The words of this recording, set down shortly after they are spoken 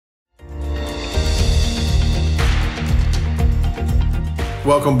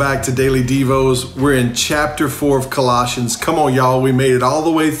Welcome back to Daily Devos. We're in chapter 4 of Colossians. Come on, y'all. We made it all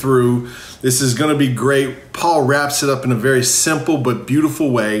the way through. This is going to be great. Paul wraps it up in a very simple but beautiful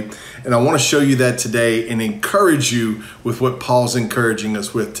way. And I want to show you that today and encourage you with what Paul's encouraging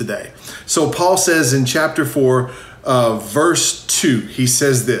us with today. So Paul says in chapter 4, verse 2, he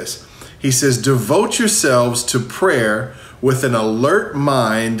says this. He says, devote yourselves to prayer with an alert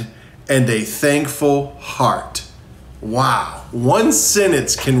mind and a thankful heart. Wow. One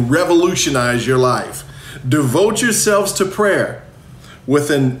sentence can revolutionize your life. Devote yourselves to prayer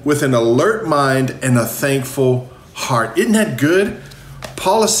with an alert mind and a thankful heart. Isn't that good?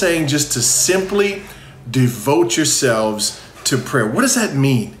 Paul is saying just to simply devote yourselves to prayer. What does that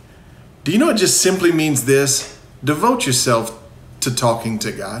mean? Do you know it just simply means this? Devote yourself to talking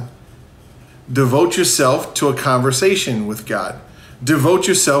to God. Devote yourself to a conversation with God. Devote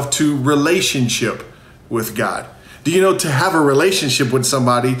yourself to relationship with God. Do you know to have a relationship with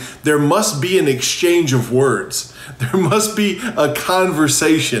somebody, there must be an exchange of words. There must be a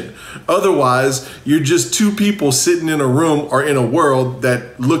conversation. Otherwise, you're just two people sitting in a room or in a world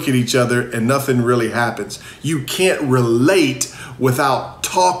that look at each other and nothing really happens. You can't relate without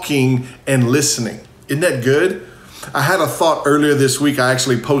talking and listening. Isn't that good? I had a thought earlier this week. I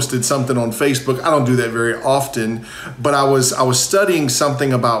actually posted something on Facebook. I don't do that very often, but I was studying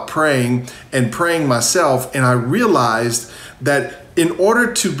something about praying and praying myself, and I realized that in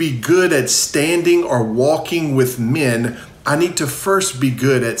order to be good at standing or walking with men, I need to first be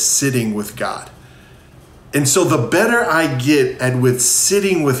good at sitting with God. And so the better I get with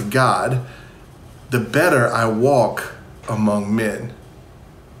sitting with God, the better I walk among men.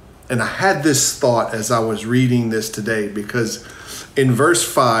 And I had this thought as I was reading this today, because in verse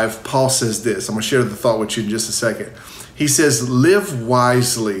 5, Paul says this. I'm going to share the thought with you in just a second. He says, live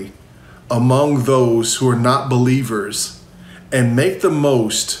wisely among those who are not believers and make the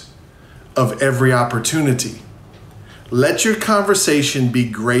most of every opportunity. Let your conversation be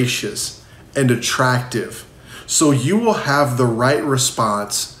gracious and attractive, so you will have the right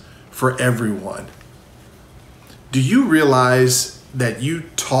response for everyone. Do you realize that you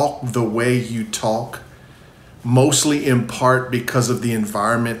talk the way you talk, mostly in part because of the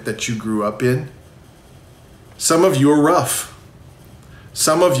environment that you grew up in? Some of you are rough.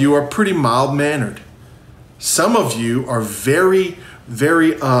 Some of you are pretty mild-mannered. Some of you are very,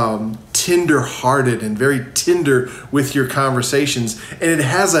 very tender-hearted and very tender with your conversations. And it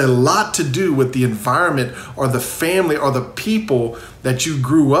has a lot to do with the environment or the family or the people that you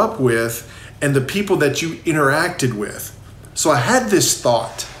grew up with and the people that you interacted with. So I had this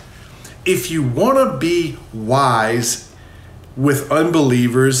thought. If you want to be wise with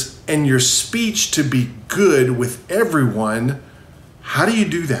unbelievers and your speech to be good with everyone, how do you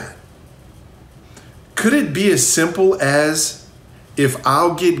do that? Could it be as simple as, if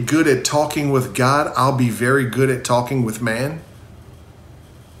I'll get good at talking with God, I'll be very good at talking with man?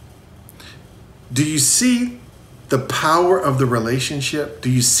 Do you see the power of the relationship? Do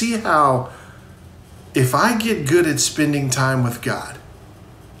you see how if I get good at spending time with God,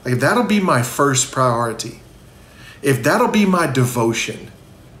 like that'll be my first priority, if that'll be my devotion,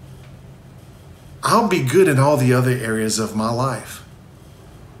 I'll be good in all the other areas of my life.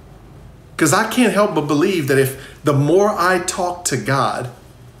 Because I can't help but believe that if the more I talk to God,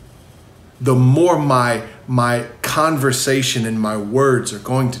 the more my conversation and my words are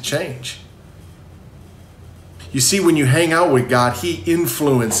going to change. You see, when you hang out with God, He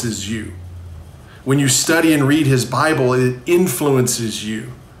influences you. When you study and read His Bible, it influences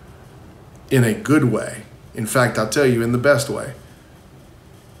you in a good way. In fact, I'll tell you, in the best way.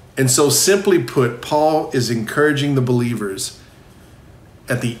 And so simply put, Paul is encouraging the believers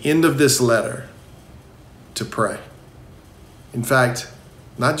at the end of this letter to pray. In fact,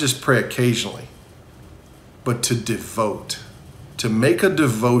 not just pray occasionally, but to devote, to make a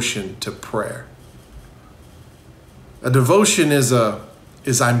devotion to prayer. A devotion is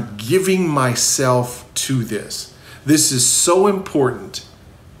I'm giving myself to this. This is so important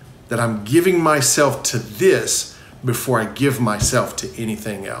that I'm giving myself to this before I give myself to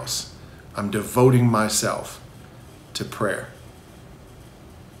anything else. I'm devoting myself to prayer.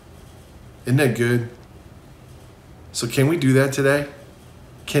 Isn't that good? So can we do that today?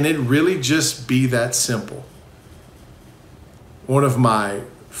 Can it really just be that simple? One of my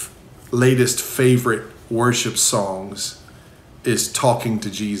latest favorite worship songs is Talking to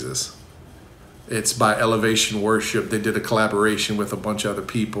Jesus. It's by Elevation Worship. They did a collaboration with a bunch of other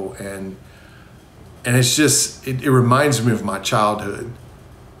people, and it's just, it reminds me of my childhood.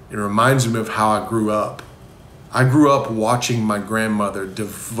 It reminds me of how I grew up. I grew up watching my grandmother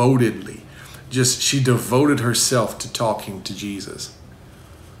devotedly. She devoted herself to talking to Jesus.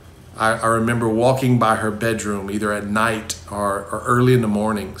 I remember walking by her bedroom either at night or early in the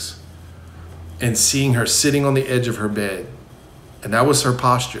mornings and seeing her sitting on the edge of her bed. And that was her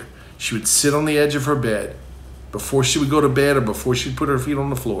posture. She would sit on the edge of her bed before she would go to bed or before she'd put her feet on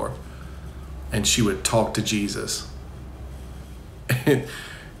the floor, and she would talk to Jesus. And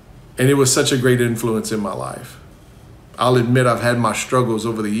it was such a great influence in my life. I'll admit I've had my struggles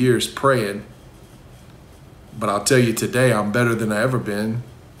over the years praying, but I'll tell you today I'm better than I've ever been,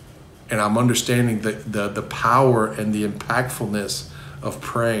 and I'm understanding the power and the impactfulness of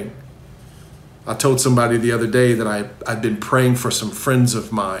praying. I told somebody the other day that I'd been praying for some friends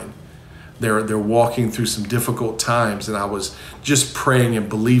of mine. They're walking through some difficult times, and I was just praying and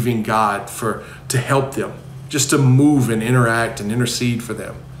believing God to help them, just to move and interact and intercede for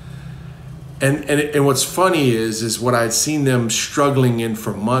them. And what's funny is what I'd seen them struggling in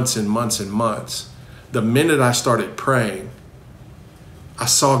for months and months and months. The minute I started praying, I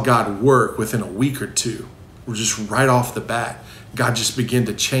saw God work within a week or two, or just right off the bat. God just began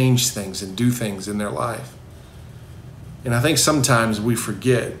to change things and do things in their life. And I think sometimes we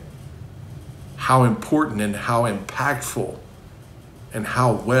forget how important and how impactful and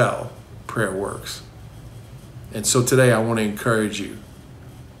how well prayer works. And so today I want to encourage you,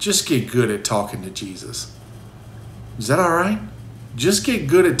 just get good at talking to Jesus. Is that all right? Just get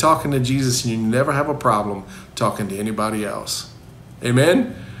good at talking to Jesus, and you never have a problem talking to anybody else.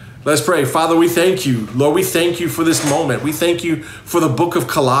 Amen? Let's pray. Father, we thank you. Lord, we thank you for this moment. We thank you for the book of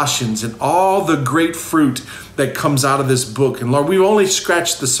Colossians and all the great fruit that comes out of this book. And Lord, we've only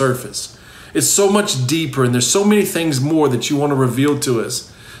scratched the surface. It's so much deeper, and there's so many things more that you want to reveal to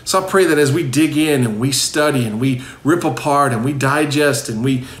us. So I pray that as we dig in and we study and we rip apart and we digest and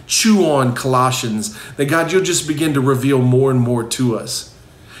we chew on Colossians, that God, you'll just begin to reveal more and more to us.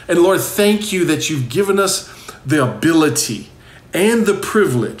 And Lord, thank you that you've given us the ability and the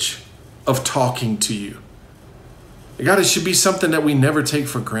privilege of talking to you. God, it should be something that we never take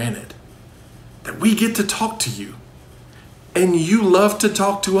for granted, that we get to talk to you and you love to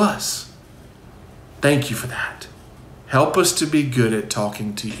talk to us. Thank you for that. Help us to be good at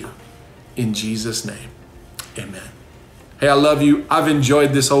talking to you. In Jesus' name, amen. Hey, I love you. I've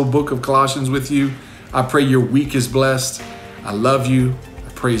enjoyed this whole book of Colossians with you. I pray your week is blessed. I love you. I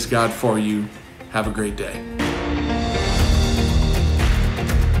praise God for you. Have a great day.